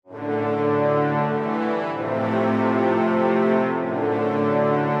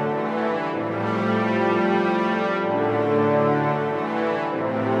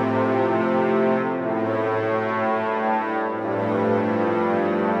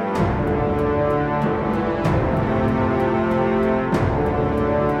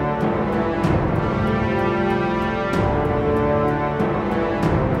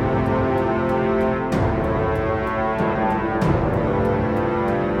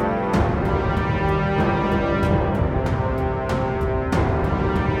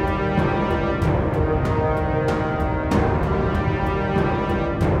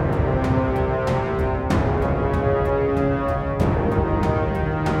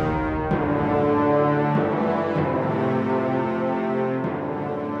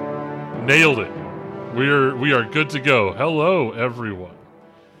Nailed it. We are good to go. Hello, everyone.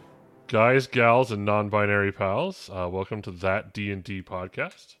 Guys, gals, and non-binary pals. Welcome to That D&D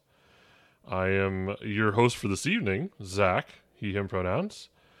podcast. I am your host for this evening, Zach, he, him pronouns.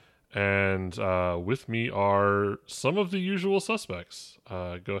 And with me are some of the usual suspects.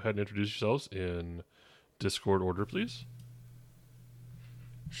 Go ahead and introduce yourselves in Discord order, please.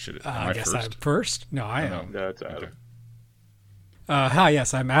 I guess I'm first. No, I am. No, it's Adam. Okay. Hi,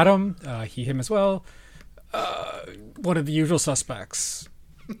 yes, I'm Adam. He, him as well. One of the usual suspects.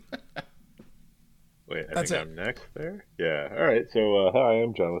 Wait, I think I'm next there? Yeah, alright, so hi,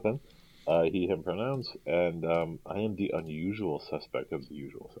 I'm Jonathan. He, him pronouns, and I am the unusual suspect of the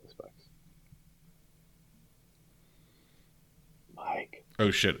usual suspects. Mike.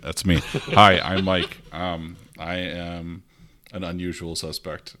 Oh shit, that's me. Hi, I'm Mike. I am an unusual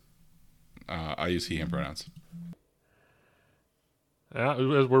suspect. I use he, him pronouns.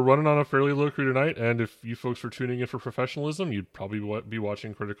 We're running on a fairly low crew tonight, and if you folks were tuning in for professionalism, you'd probably be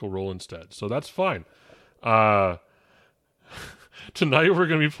watching Critical Role instead. So that's fine. Tonight we're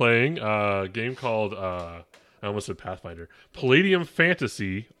going to be playing a game called, I almost said Pathfinder, Palladium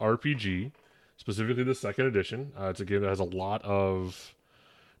Fantasy RPG, specifically the second edition. It's a game that has a lot of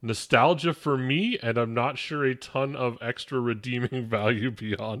nostalgia for me, and I'm not sure a ton of extra redeeming value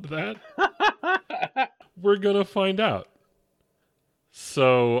beyond that. We're going to find out.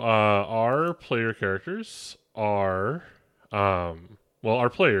 So, our player characters are, our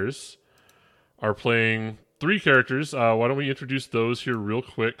players are playing 3 characters. Why don't we introduce those here real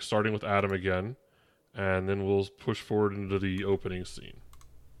quick, starting with Adam again, and then we'll push forward into the opening scene.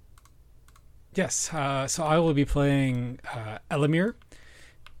 Yes, so I will be playing Elamir.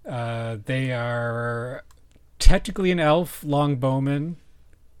 They are technically an elf longbowman,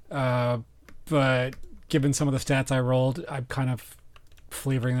 but given some of the stats I rolled, I'm kind of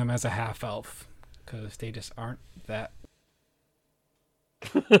flavoring them as a half-elf, because they just aren't that.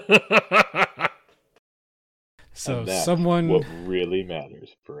 So someone... what really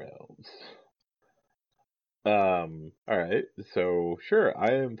matters for elves. Alright, so sure,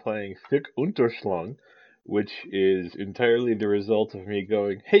 I am playing Thick Unterschlung, which is entirely the result of me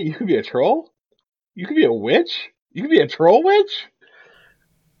going, hey, you could be a troll? You could be a witch? You could be a troll witch?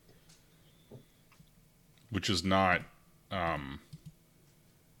 Which is not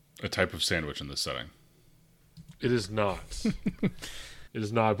a type of sandwich in this setting. It is not. It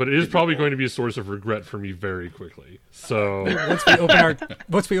is not, but it is probably going to be a source of regret for me very quickly. So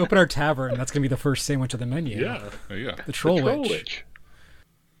once we open our tavern, that's going to be the first sandwich of the menu. Yeah. Oh, yeah. The troll witch.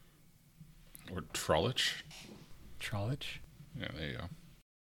 Or trollich. Trollich. Yeah, there you go.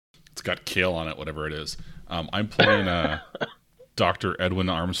 It's got kale on it, whatever it is. I'm playing Dr. Edwin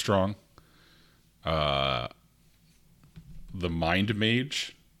Armstrong, the Mind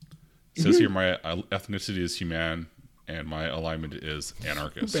Mage. It says here my ethnicity is human, and my alignment is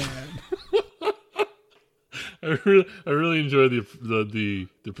anarchist. I really enjoy the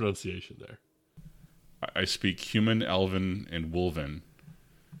pronunciation there. I speak human, elven, and wolven,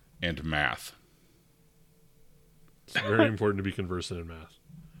 and math. It's very important to be conversant in math.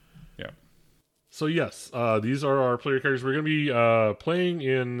 Yeah. So yes, these are our player characters. We're going to be playing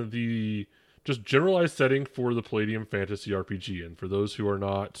in the just generalized setting for the Palladium Fantasy RPG. And for those who are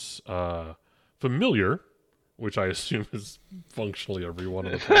not familiar, which I assume is functionally everyone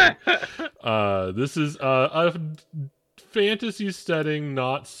on the planet, this is a fantasy setting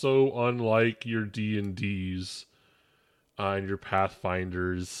not so unlike your D&Ds and your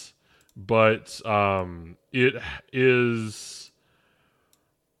Pathfinders, but it is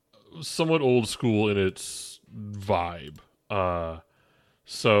somewhat old school in its vibe.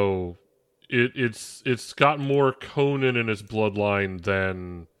 So it's got more Conan in its bloodline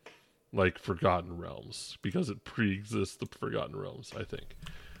than like Forgotten Realms, because it pre-exists the Forgotten Realms, I think.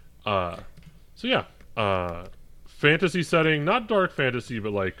 So yeah, fantasy setting, not dark fantasy,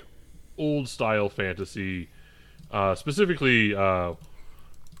 but like old style fantasy. Specifically,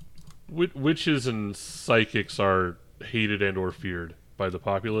 witches and psychics are hated and or feared by the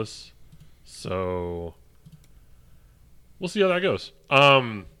populace. So we'll see how that goes.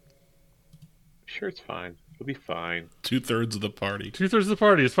 Sure, it's fine. It'll be fine. 2/3 of the party. 2/3 of the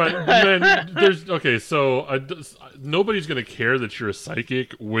party is fine. Man, nobody's gonna care that you're a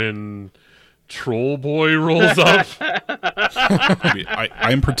psychic when Troll Boy rolls up.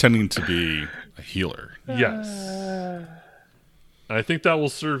 I'm pretending to be a healer. Yes, and I think that will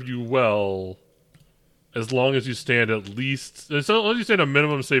serve you well, as long as you stand a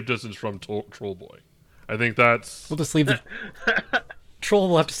minimum safe distance from Troll Boy. I think that's. We'll just leave the Troll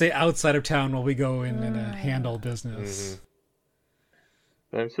will have to stay outside of town while we go in and handle business.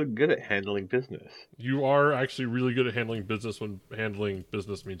 I'm so good at handling business. You are actually really good at handling business when handling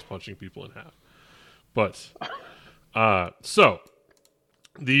business means punching people in half. But, so,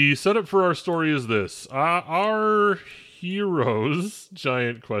 the setup for our story is this. Our heroes,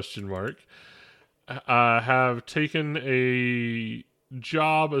 giant question mark, have taken a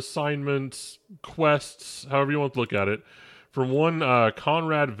job, assignment, quests, however you want to look at it, from one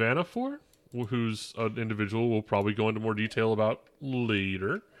Conrad Vanafor, who's an individual we'll probably go into more detail about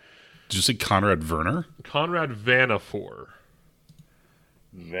later. Did you say Conrad Werner? Conrad Vanafor.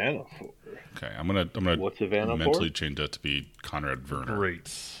 Vanafor. Okay, I'm gonna What's a Vanafor? mentally change that to be Conrad Werner. Great.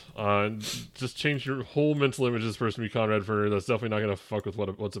 Just change your whole mental image of this person to be Conrad Werner. That's definitely not going to fuck with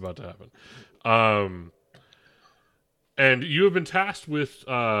what's about to happen. And you have been tasked with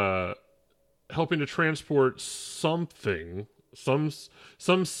helping to transport something, some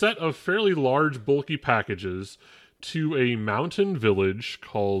set of fairly large, bulky packages to a mountain village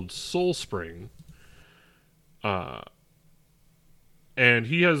called Soul Spring. And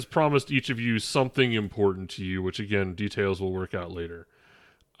he has promised each of you something important to you, which again, details will work out later.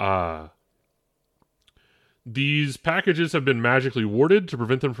 These packages have been magically warded to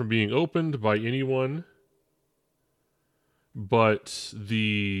prevent them from being opened by anyone but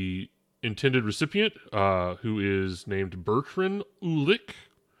the intended recipient, who is named Bertrand Ulick.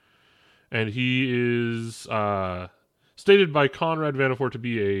 And he is stated by Conrad Vanafor to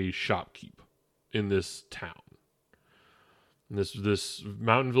be a shopkeep in this town. In this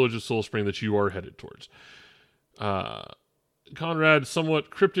mountain village of Soul Spring that you are headed towards. Conrad somewhat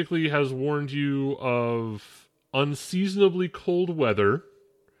cryptically has warned you of unseasonably cold weather,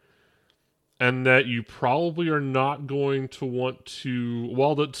 and that you probably are not going to want to,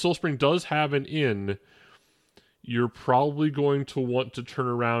 while the Soul Spring does have an inn, you're probably going to want to turn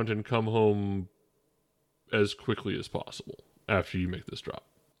around and come home as quickly as possible after you make this drop.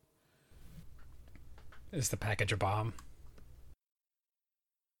 Is the package a bomb?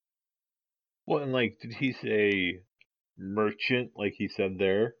 Well, and like, did he say merchant like he said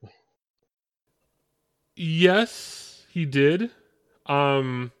there? Yes, he did.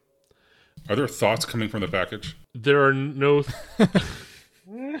 Are there thoughts coming from the package? There are no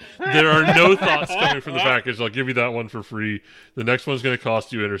there are no thoughts coming from the package. I'll give you that one for free. The next one's going to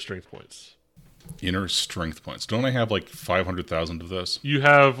cost you inner strength points. Inner strength points. Don't I have like 500,000 of this? You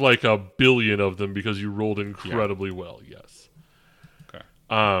have like 1 billion of them because you rolled incredibly well. Yes. Okay.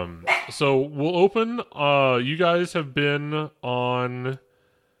 So we'll open. You guys have been on.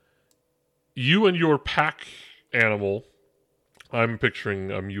 You and your pack animal. I'm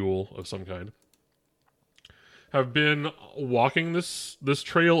picturing a mule of some kind. Have been walking this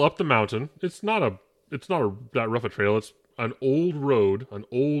trail up the mountain. It's not that rough a trail. It's an old road, an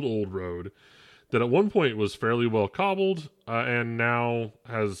old road that at one point was fairly well cobbled and now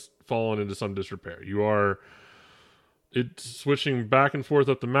has fallen into some disrepair. It's switching back and forth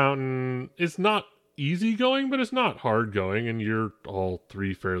up the mountain. It's not easy going, but it's not hard going, and you're all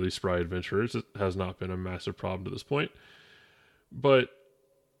three fairly spry adventurers. It has not been a massive problem to this point. But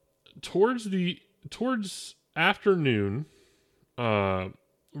towards afternoon,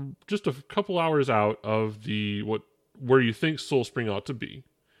 just a couple hours out of where you think Soul Spring ought to be,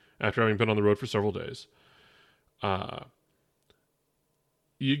 after having been on the road for several days, the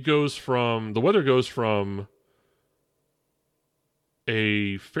weather goes from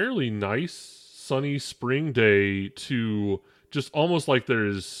a fairly nice sunny spring day to just almost like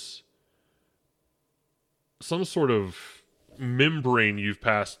there's some sort of membrane you've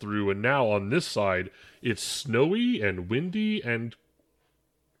passed through, and now on this side it's snowy and windy and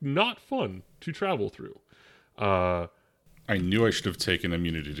not fun to travel through. I knew I should have taken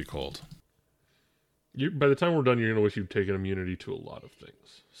immunity to cold. By the time we're done, you're going to wish you'd taken immunity to a lot of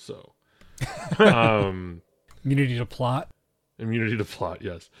things. So, Immunity to plot. Immunity to plot,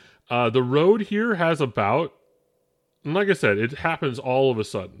 yes. The road here has about, and like I said, it happens all of a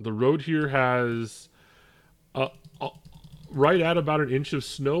sudden. The road here has right at about 1 inch of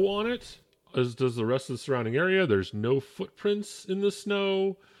snow on it, as does the rest of the surrounding area. There's no footprints in the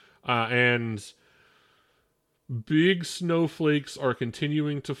snow, and big snowflakes are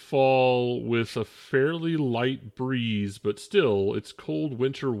continuing to fall with a fairly light breeze, but still, it's cold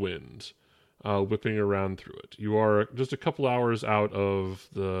winter wind whipping around through it. You are just a couple hours out of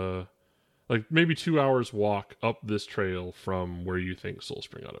maybe 2 hours walk up this trail from where you think Soul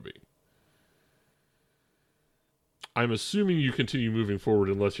Spring ought to be. I'm assuming you continue moving forward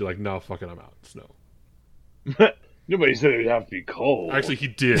unless you're like, no, fucking, I'm out. Snow. Nobody said it'd have to be cold. Actually, he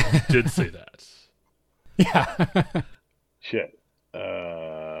did say that. Yeah. Shit.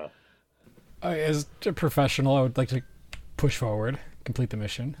 As a professional, I would like to push forward. complete the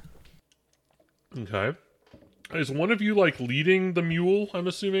mission. Okay. Is one of you like leading the mule, I'm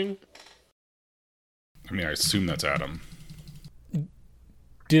assuming? I mean, I assume that's Adam.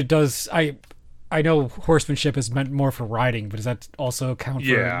 I know horsemanship is meant more for riding, but does that also count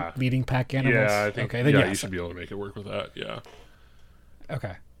for leading pack animals? Yeah, I think okay, then you should be able to make it work with that. Yeah.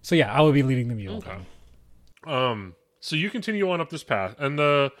 Okay. So yeah, I will be leading the mule. Okay. So you continue on up this path, and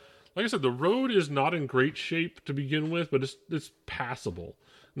like I said, the road is not in great shape to begin with, but it's passable.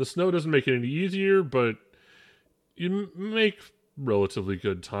 And the snow doesn't make it any easier, but you make relatively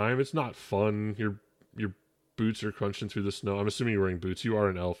good time. It's not fun. Your boots are crunching through the snow. I'm assuming you're wearing boots. You are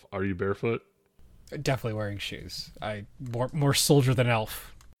an elf. Are you barefoot? Definitely wearing shoes. More soldier than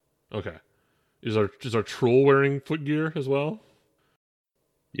elf. Okay. Is our troll wearing footgear as well?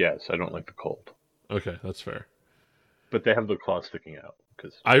 Yes, I don't like the cold. Okay, that's fair. But they have the claws sticking out.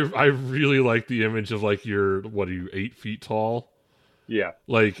 Cause... I really like the image of like what are you, 8 feet tall? Yeah.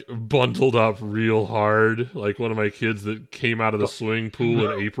 Like bundled up real hard, like one of my kids that came out of the swimming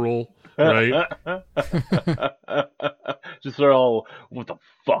pool in April, right? Just they're all, what the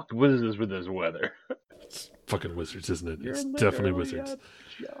fuck? What is this with this weather? It's fucking wizards, isn't it? It's definitely wizards.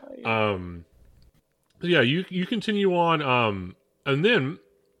 Yeah, you continue on, and then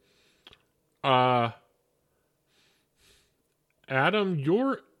Adam,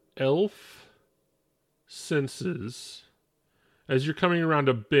 your elf senses as you're coming around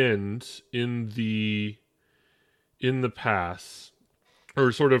a bend in the pass,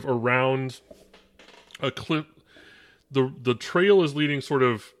 or sort of around a cliff. The trail is leading sort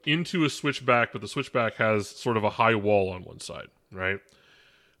of into a switchback, but the switchback has sort of a high wall on one side, right?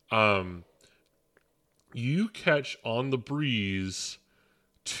 You catch on the breeze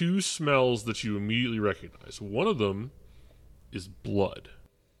 2 smells that you immediately recognize. One of them is blood.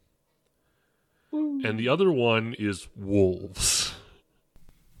 And the other one is wolves.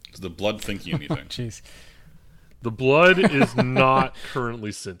 Does the blood think you anything? Jeez. The blood is not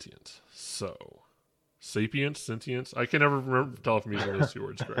currently sentient. So, sapient, sentience. I can never tell if I'm using those 2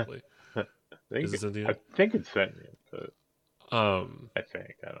 words correctly. Is it sentient? I think it's sentient, but I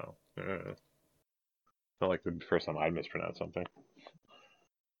think I don't know. It's not like the first time I mispronounced something.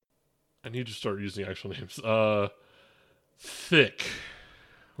 I need to start using actual names. Thick,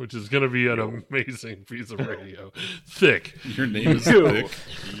 which is going to be an amazing piece of radio. Thick. Your name is Thick.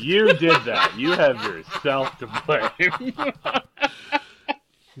 You did that. You have yourself to blame.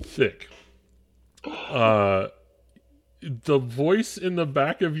 Thick. The voice in the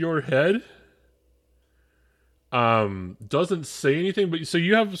back of your head doesn't say anything, but so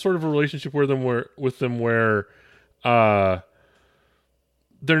you have sort of a relationship with them where they're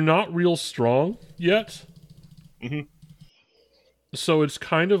not real strong yet. Mm-hmm. So it's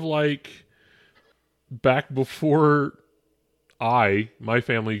kind of like back before my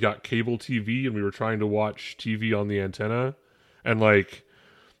family got cable TV and we were trying to watch TV on the antenna, and like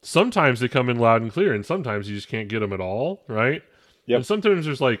sometimes they come in loud and clear and sometimes you just can't get them at all, right? Yep. And sometimes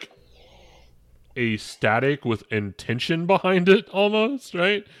there's like a static with intention behind it almost,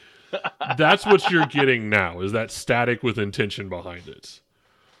 right? That's what you're getting now, is that static with intention behind it.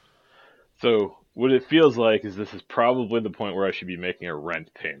 So what it feels like is this is probably the point where I should be making a rent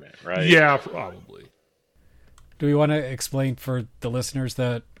payment, right? Yeah, probably. Do we want to explain for the listeners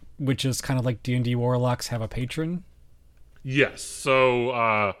that witches, kind of like D&D warlocks, have a patron? Yes.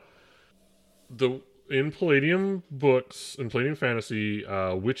 So in Palladium books, in Palladium Fantasy,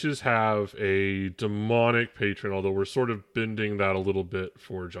 witches have a demonic patron, although we're sort of bending that a little bit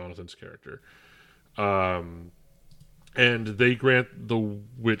for Jonathan's character. And they grant the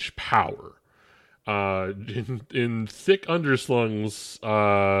witch power. In Thick Underslung's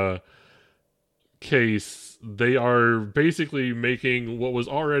case, they are basically making what was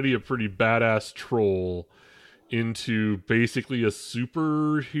already a pretty badass troll into basically a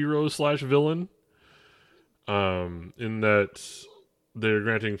superhero / villain. In that they're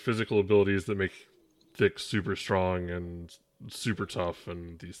granting physical abilities that make Thick super strong and super tough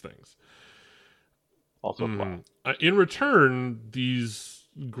and these things. Also fun. In return, these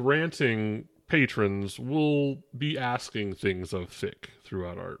granting patrons will be asking things of Thick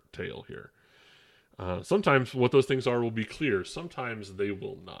throughout our tale here. Sometimes what those things are will be clear. Sometimes they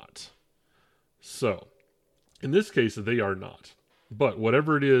will not. So, in this case, they are not. But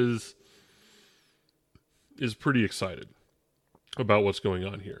whatever it is pretty excited about what's going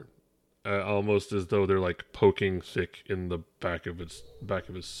on here. Almost as though they're like poking Thick in the back of his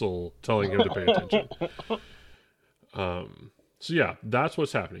soul, telling him to pay attention. So yeah, that's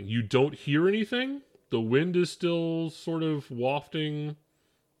what's happening. You don't hear anything. The wind is still sort of wafting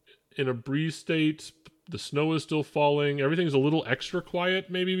in a breeze state. The snow is still falling. Everything's a little extra quiet,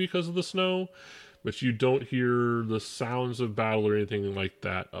 maybe because of the snow, but you don't hear the sounds of battle or anything like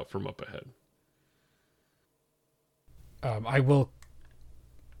that from up ahead. I will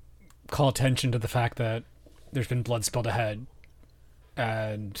call attention to the fact that there's been blood spilled ahead,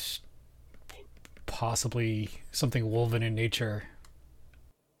 and possibly something wolven in nature.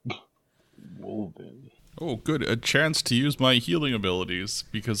 Wolven. Oh, good. A chance to use my healing abilities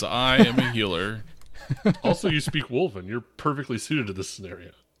because I am a healer. Also, you speak Wolven. You're perfectly suited to this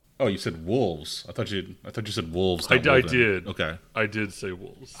scenario. Oh, you said wolves. I thought you said wolves. I not wolven. did. Okay. I did say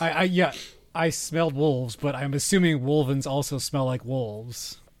wolves. I smelled wolves, but I'm assuming wolvens also smell like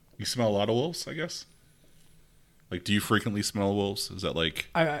wolves. You smell a lot of wolves, I guess? Like, do you frequently smell wolves? Is that like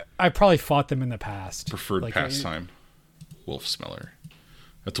I probably fought them in the past. preferred Like, pastime? Wolf smeller.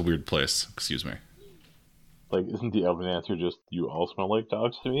 That's a weird place. Excuse me. Like, isn't the elven answer just, you all smell like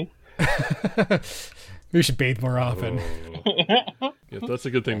dogs to me? We should bathe more often. Oh. Yeah, that's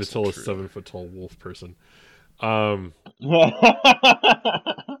a good thing to tell a 7-foot-tall wolf person.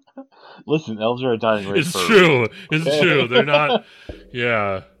 Listen, elves are a dying race. It's true. It's true. They're not.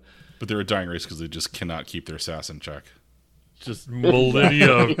 Yeah. But they're a dying race because they just cannot keep their sass in check. Just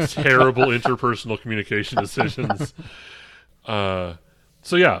millennia of terrible interpersonal communication decisions. So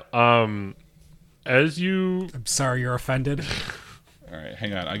yeah, as you... I'm sorry you're offended. All right,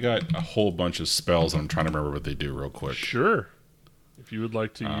 hang on. I got a whole bunch of spells, and I'm trying to remember what they do real quick. Sure. If you would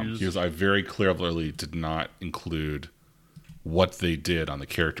like to use... Because I very clearly did not include what they did on the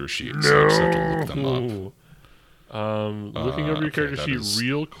character sheet, so I just have to look them up. Looking over your okay, character that sheet is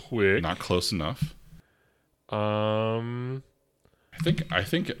real quick. Not close enough. Okay. I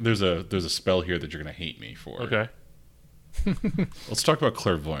think there's a spell here that you're gonna hate me for. Let's talk about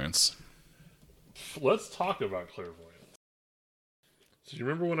clairvoyance. Let's talk about clairvoyance. So you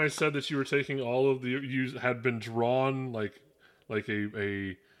remember when I said that you were taking all of the... You had been drawn like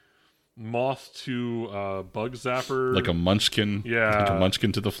a moth to bug zapper, Like a munchkin. Yeah. Like a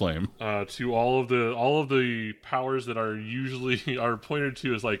munchkin to the flame. to all of the powers that are usually are pointed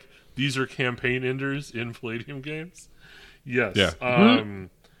to as like these are campaign enders in Palladium games. Yes. Yeah.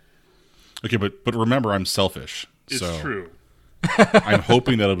 Okay, but remember, I'm selfish. It's so true. I'm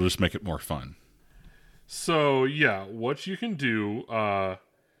hoping that it'll just make it more fun. So yeah, what you can do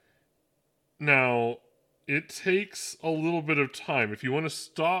now, it takes a little bit of time. If you want to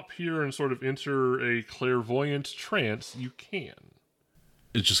stop here and sort of enter a clairvoyant trance, you can.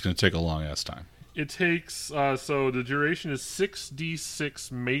 It's just going to take a long ass time. It takes, so the duration is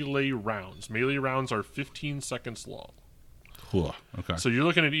 6d6 melee rounds. Melee rounds are 15 seconds long. Cool. Okay. So you're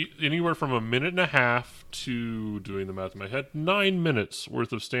looking at anywhere from a minute and a half to, doing the math in my head, 9 minutes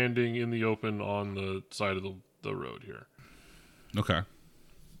worth of standing in the open on the side of the road here. Okay.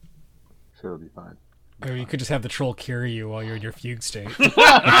 Sure, it'll be fine. Or you could just have the troll carry you while you're in your fugue state.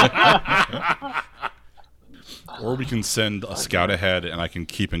 Or we can send a scout ahead, and I can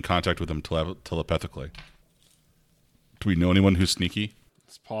keep in contact with them telepathically. Do we know anyone who's sneaky?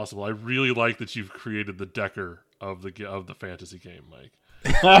 It's possible. I really like that you've created the Decker of the fantasy game, Mike.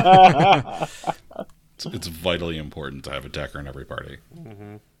 It's vitally important to have a decker in every party.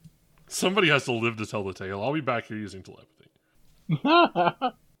 Mm-hmm. Somebody has to live to tell the tale. I'll be back here using telepathy.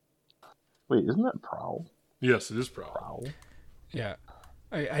 Wait, isn't that Prowl? Yes, it is Prowl. Prowl? Yeah.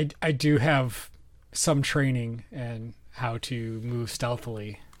 I do have some training in how to move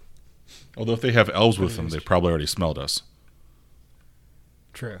stealthily. Although if they have elves with them, they probably already smelled us.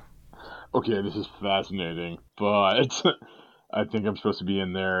 True. Okay, this is fascinating, but I think I'm supposed to be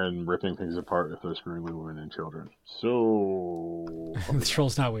in there and ripping things apart if they're screwing with women and children. So... The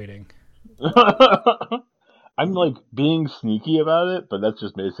troll's not waiting. I'm, like, being sneaky about it, but that's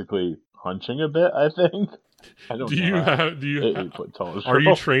just basically hunching a bit, I think. I don't know. Do you 8 foot tall. Are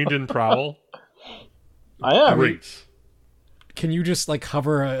you trained in Prowl? I am. Great. Can you just, like,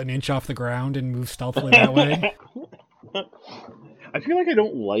 hover an inch off the ground and move stealthily that way? I feel like I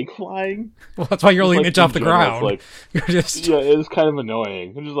don't like flying. Well, that's why you're only Like, an inch off the in general, ground. like- You're just... Yeah, it's kind of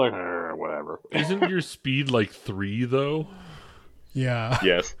annoying. I'm just like, whatever. Isn't your speed like 3, though? Yeah.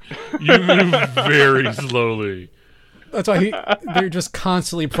 Yes. You move very slowly. That's why they're just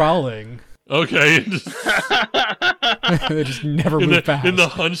constantly prowling. Okay. They just never move fast. In the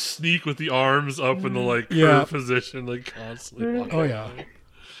hunch sneak with the arms up in the like curved position, like constantly. walking Oh, yeah. away.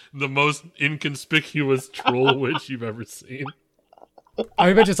 The most inconspicuous troll witch you've ever seen.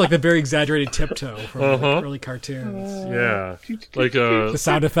 I bet it's like the very exaggerated tiptoe from Uh-huh. early cartoons. Yeah, like The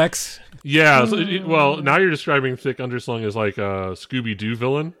sound effects. yeah. So well, now you're describing Thick Underslung as like a Scooby Doo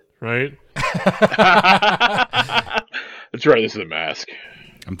villain, right? That's right, this is a mask.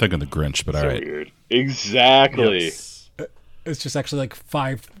 I'm thinking the Grinch, but all So right. weird. Exactly. Yes. It's just actually like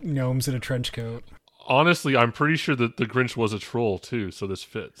 5 gnomes in a trench coat. Honestly, I'm pretty sure that the Grinch was a troll too, so this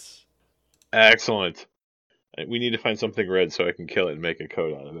fits. Excellent. We need to find something red so I can kill it and make a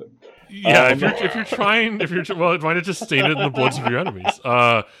coat out of it. Yeah, Um, well, why not just stain it in the bloods of your enemies?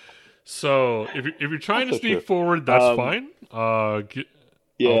 So if you're trying to Also sneak true. forward, that's Um, fine. I'll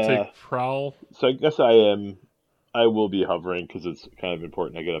Yeah. take prowl. So I guess I will be hovering because it's kind of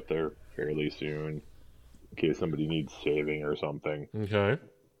important I get up there fairly soon in case somebody needs saving or something, Okay.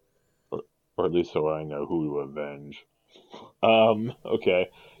 or at least so I know who to avenge. Okay.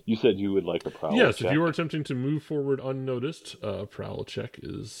 You said you would like a prowl Yes, check. if you are attempting to move forward unnoticed, prowl check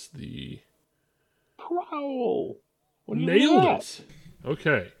is the Prowl. What do you nailed got? it.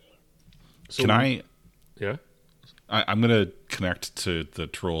 Okay. So Can I? Yeah. I'm gonna connect to the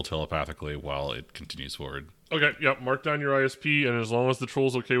troll telepathically while it continues forward. Okay. Yep. Mark down your ISP, and as long as the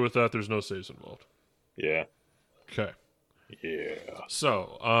troll's okay with that, there's no saves involved. Yeah. Okay. Yeah.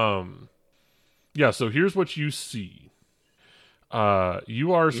 So, yeah. So here's what you see.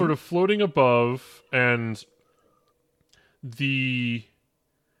 You are sort of floating above, and the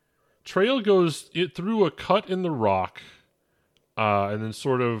trail goes through a cut in the rock, and then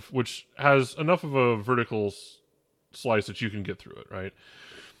sort of, which has enough of a vertical slice that you can get through it, right?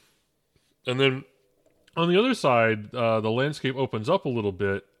 And then on the other side, the landscape opens up a little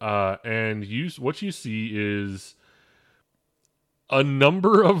bit, and what you see is a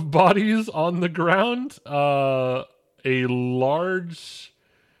number of bodies on the ground, a large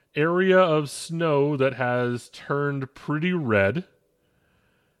area of snow that has turned pretty red,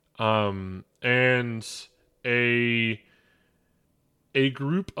 and a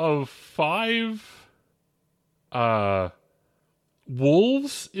group of 5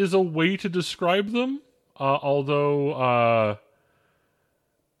 wolves is a way to describe them, although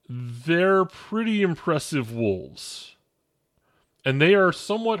they're pretty impressive wolves. And they are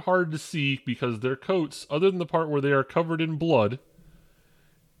somewhat hard to see because their coats, other than the part where they are covered in blood,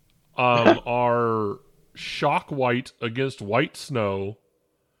 are shock white against white snow.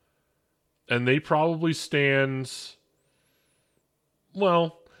 And they probably stand...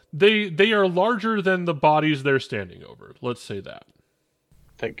 Well, they are larger than the bodies they're standing over. Let's say that.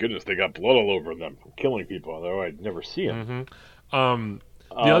 Thank goodness they got blood all over them from killing people, although I'd never see them. Mm-hmm.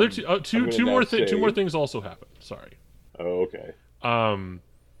 The other two more say- things also happen. Sorry. Oh, okay.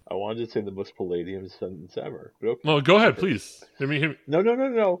 I wanted to say the most Palladium sentence ever. But okay. Well, go ahead, please. Hit me.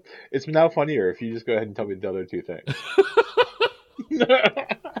 No. It's now funnier if you just go ahead and tell me the other 2 things. The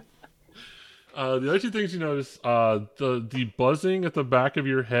other 2 things you notice, the buzzing at the back of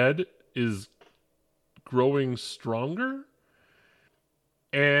your head is growing stronger,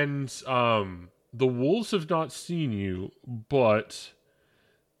 and the wolves have not seen you, but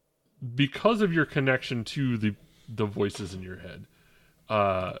because of your connection to the voices in your head,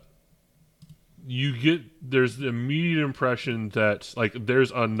 there's the immediate impression that like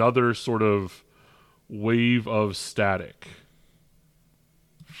there's another sort of wave of static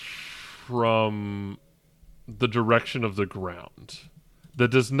from the direction of the ground that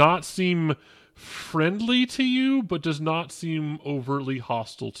does not seem friendly to you, but does not seem overtly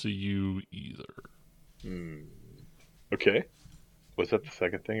hostile to you either. Okay. Was that the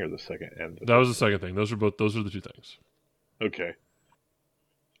second thing or the second and the That was the second thing. Those are the 2 things. Okay.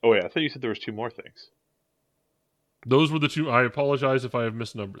 Oh, wait, I thought you said there was 2 more things. Those were the 2. I apologize if I have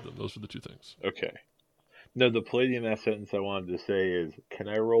misnumbered them. Those were the 2 things. Okay. No, the Palladium ass sentence I wanted to say is, can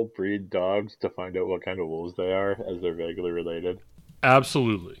I roll breed dogs to find out what kind of wolves they are, as they're vaguely related?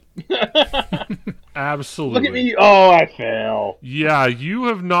 Absolutely. Absolutely. Look at me! Oh, I fail! Yeah, you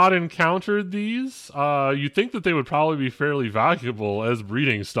have not encountered these. You think that they would probably be fairly valuable as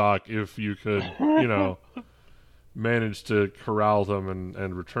breeding stock if you could, manage to corral them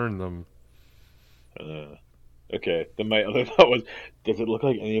and return them. Okay, then my other thought was, does it look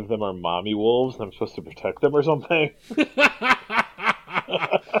like any of them are mommy wolves and I'm supposed to protect them or something?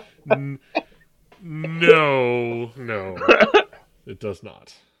 No. It does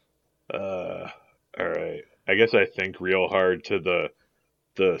not. Alright. I guess I think real hard to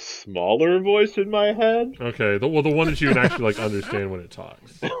the smaller voice in my head. Okay, the one that you can actually understand when it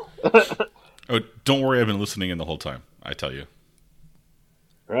talks. Oh, don't worry, I've been listening in the whole time. I tell you.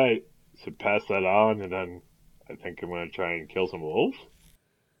 Right. So pass that on, and then I think I'm going to try and kill some wolves.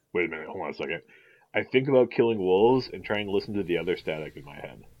 Wait a minute, hold on a second. I think about killing wolves and trying to listen to the other static in my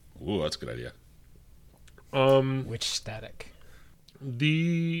head. Ooh, that's a good idea. Which static?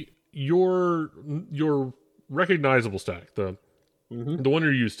 Your recognizable static, the one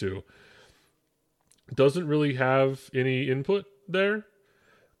you're used to, doesn't really have any input there.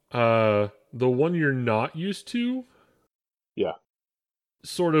 The one you're not used to Yeah.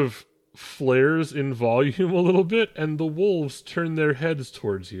 sort of flares in volume a little bit, and the wolves turn their heads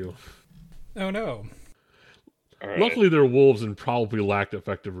towards you. Oh no. All right. Luckily, they're wolves and probably lacked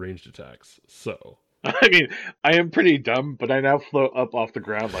effective ranged attacks. So, I mean, I am pretty dumb, but I now float up off the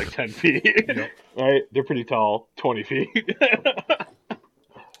ground like 10 feet. Yep. Right? They're pretty tall, 20 feet.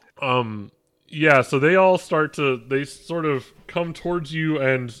 yeah. So they sort of come towards you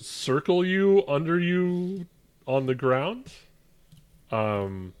and circle you under you on the ground.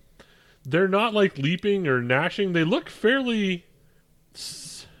 They're not like leaping or gnashing. They look fairly,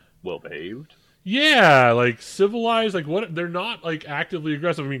 Well behaved. yeah, like civilized. Like what? They're not like actively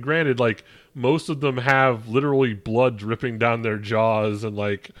aggressive. I mean, granted, like most of them have literally blood dripping down their jaws and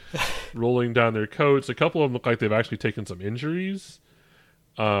like rolling down their coats. A couple of them look like they've actually taken some injuries,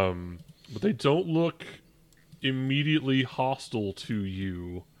 but they don't look immediately hostile to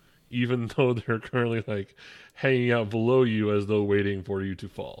you, even though they're currently like hanging out below you as though waiting for you to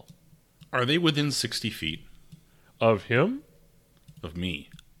fall. Are they within 60 feet Of him? of me?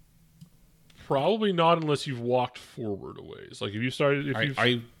 Probably not unless you've walked forward a ways. Like if you started, if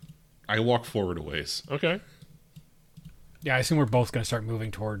you I walk forward a ways. okay, Yeah, I assume we're both going to start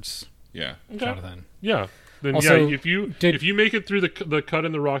moving towards Yeah. okay, Jonathan. yeah. Then Also, yeah, if you make it through the cut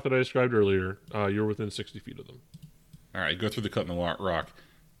in the rock that I described earlier, you're within 60 feet of them. All right, go through the cut in the rock.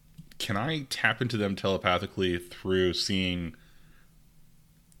 Can I tap into them telepathically through seeing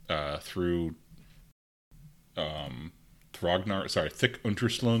through Thrognar, Thick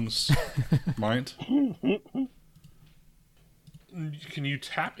Unterslung's mind? Can you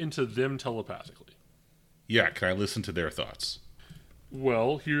tap into them telepathically? Yeah, can I listen to their thoughts?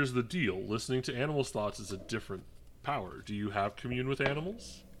 Well, here's the deal. Listening to animals' thoughts is a different power. Do you have commune with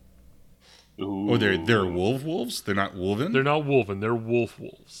animals? Ooh. Oh, they're wolves? They're not wolven? They're not wolven. They're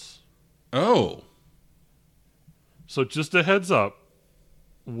wolves. Oh. So just a heads up,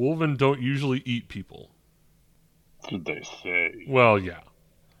 wolven don't usually eat people. That's what they say. Well, yeah.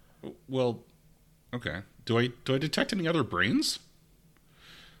 Well, okay. Do I detect any other brains?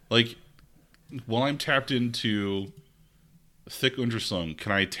 Like, while I'm tapped into Thick Unterslung,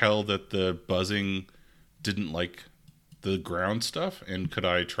 can I tell that the buzzing didn't like the ground stuff? And could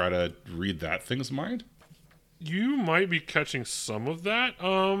I try to read that thing's mind? You might be catching some of that.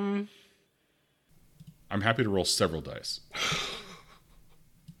 I'm happy to roll several dice.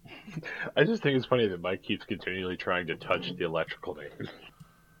 I just think it's funny that Mike keeps continually trying to touch the electrical name.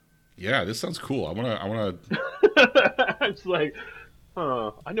 Yeah, this sounds cool. I wanna. It's like,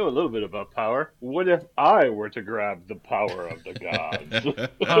 I know a little bit about power. What if I were to grab the power of the gods?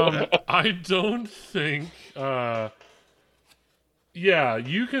 I don't think. Yeah,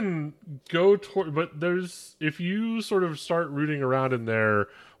 you can go toward, but if you sort of start rooting around in there,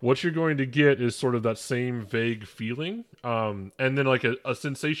 what you're going to get is sort of that same vague feeling, and then like a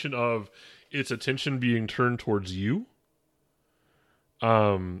sensation of its attention being turned towards you.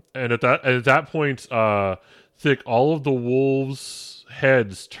 And at that point, Thick, all of the wolves'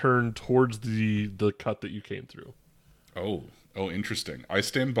 heads turn towards the cut that you came through. Oh, interesting. I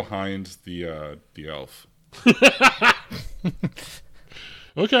stand behind the elf.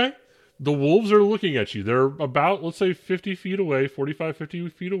 Okay. The wolves are looking at you. They're about, let's say, 50 feet away, 45, 50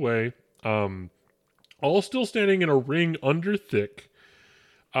 feet away. All still standing in a ring under Thick.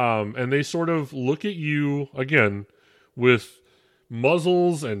 And they sort of look at you, again, with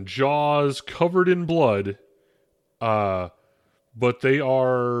muzzles and jaws covered in blood. But they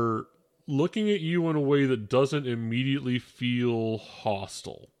are looking at you in a way that doesn't immediately feel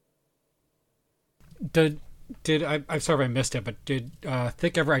hostile. I'm sorry if I missed it, but did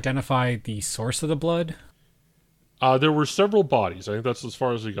Thick ever identify the source of the blood? There were several bodies. I think that's as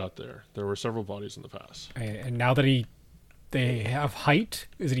far as we got there. There were several bodies in the past. And now that they have height,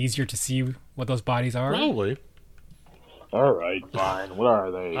 is it easier to see what those bodies are? Probably. All right, fine. What are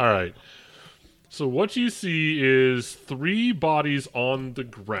they? All right. So what you see is 3 bodies on the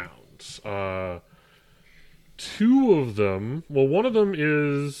ground. 2 of them. Well, one of them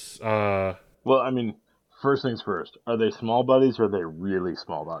is. Well, I mean, first things first. Are they small bodies or are they really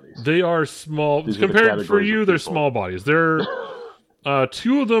small bodies? They are small. These are the Compared for categories you, of they're people. small bodies. They're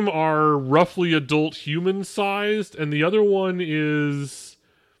 2 of them are roughly adult human sized, and the other one is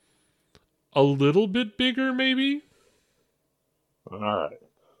a little bit bigger, maybe. All right.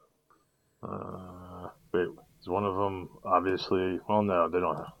 Wait, is one of them obviously? Well, no, they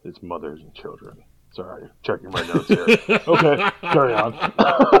don't. It's mothers and children. Sorry, checking my notes here. Okay, carry on.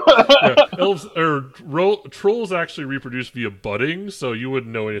 Yeah, elves or trolls actually reproduce via budding, so you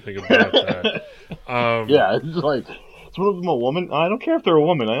wouldn't know anything about that. Yeah, it's like Is one of them a woman? I don't care if they're a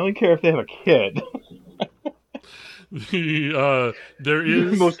woman. I only care if they have a kid. There You're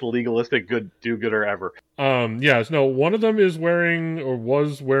the is most legalistic good do-gooder ever. yes, no, one of them is wearing or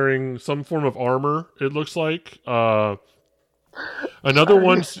was wearing some form of armor, it looks like. Another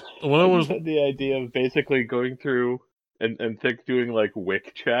one was had the idea of basically going through and Thick doing like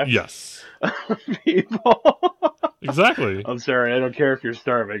wick checks. yes. People. Exactly. I'm sorry, I don't care if you're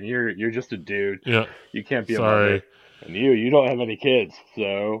starving. You're just a dude. Yeah. You can't be a Sorry. mother. And you don't have any kids,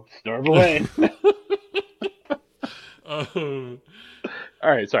 so starve away. All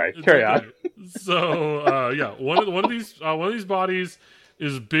right, sorry. Carry on. So yeah, one of these bodies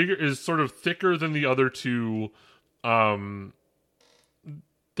is bigger, is sort of thicker than the other two.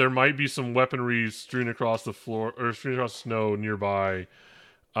 There might be some weaponry strewn across the floor or strewn across the snow nearby.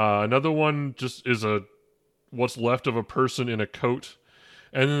 Another one just is what's left of a person in a coat,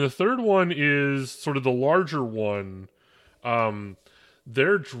 and then the third one is sort of the larger one.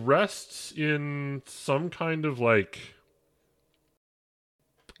 They're dressed in some kind of like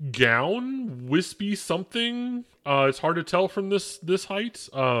gown, wispy something. It's hard to tell from this height.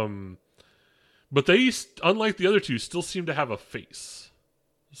 But they, unlike the other two, still seem to have a face.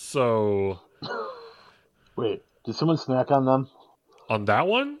 So, Wait, did someone snack on them? on that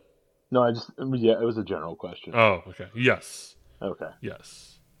one? No, it was a general question. Oh, okay. Yes. Okay.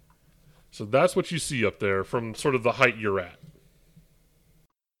 Yes. So that's what you see up there from sort of the height you're at.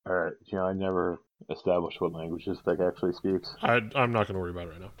 All right. I never established what languages Thick actually speaks. I'm not going to worry about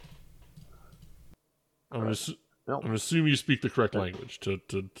it right now. I'm going to No. assume you speak the correct language to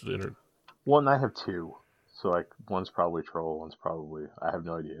enter. One, I have two. So, like, one's probably troll, one's probably... I have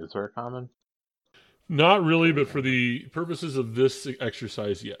no idea. Is there a common? Not really, but for the purposes of this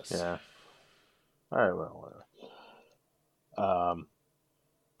exercise, yes. Yeah. All right, well, whatever.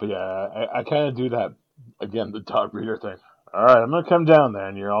 But yeah, I kind of do that, again, the dog breeder thing. All right, I'm going to come down there,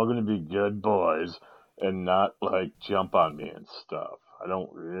 and you're all going to be good boys and not, like, jump on me and stuff. I don't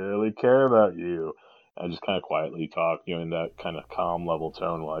really care about you. I just kind of quietly talk, in that kind of calm level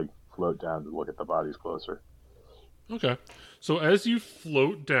tone while I float down to look at the bodies closer. Okay. So as you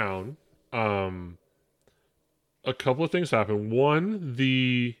float down, a couple of things happen. One,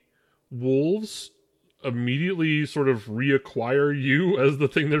 the wolves immediately sort of reacquire you as the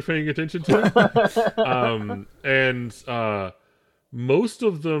thing they're paying attention to. And most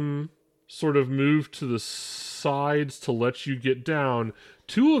of them sort of move to the sides to let you get down.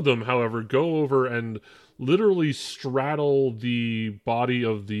 Two of them, however, go over and literally straddle the body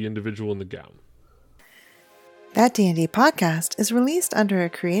of the individual in the gown. That D&D podcast is released under a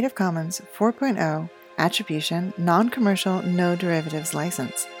Creative Commons 4.0 Attribution, Non-Commercial, No Derivatives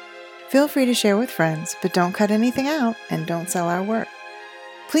license. Feel free to share with friends, but don't cut anything out and don't sell our work.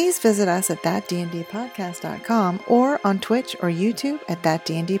 Please visit us at thatdndpodcast.com or on Twitch or YouTube at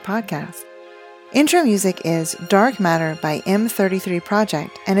thatdndpodcast. Intro music is Dark Matter by M33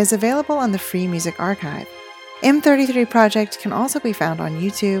 Project and is available on the Free Music Archive. M33 Project can also be found on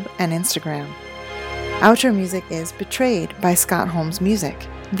YouTube and Instagram. Outro music is Betrayed by Scott Holmes Music.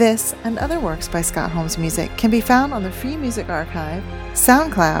 This and other works by Scott Holmes Music can be found on the Free Music Archive,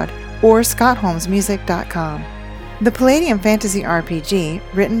 SoundCloud, or scottholmesmusic.com. The Palladium Fantasy RPG,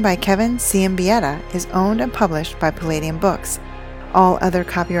 written by Kevin Ciambietta, is owned and published by Palladium Books. All other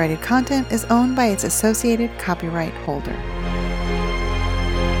copyrighted content is owned by its associated copyright holder.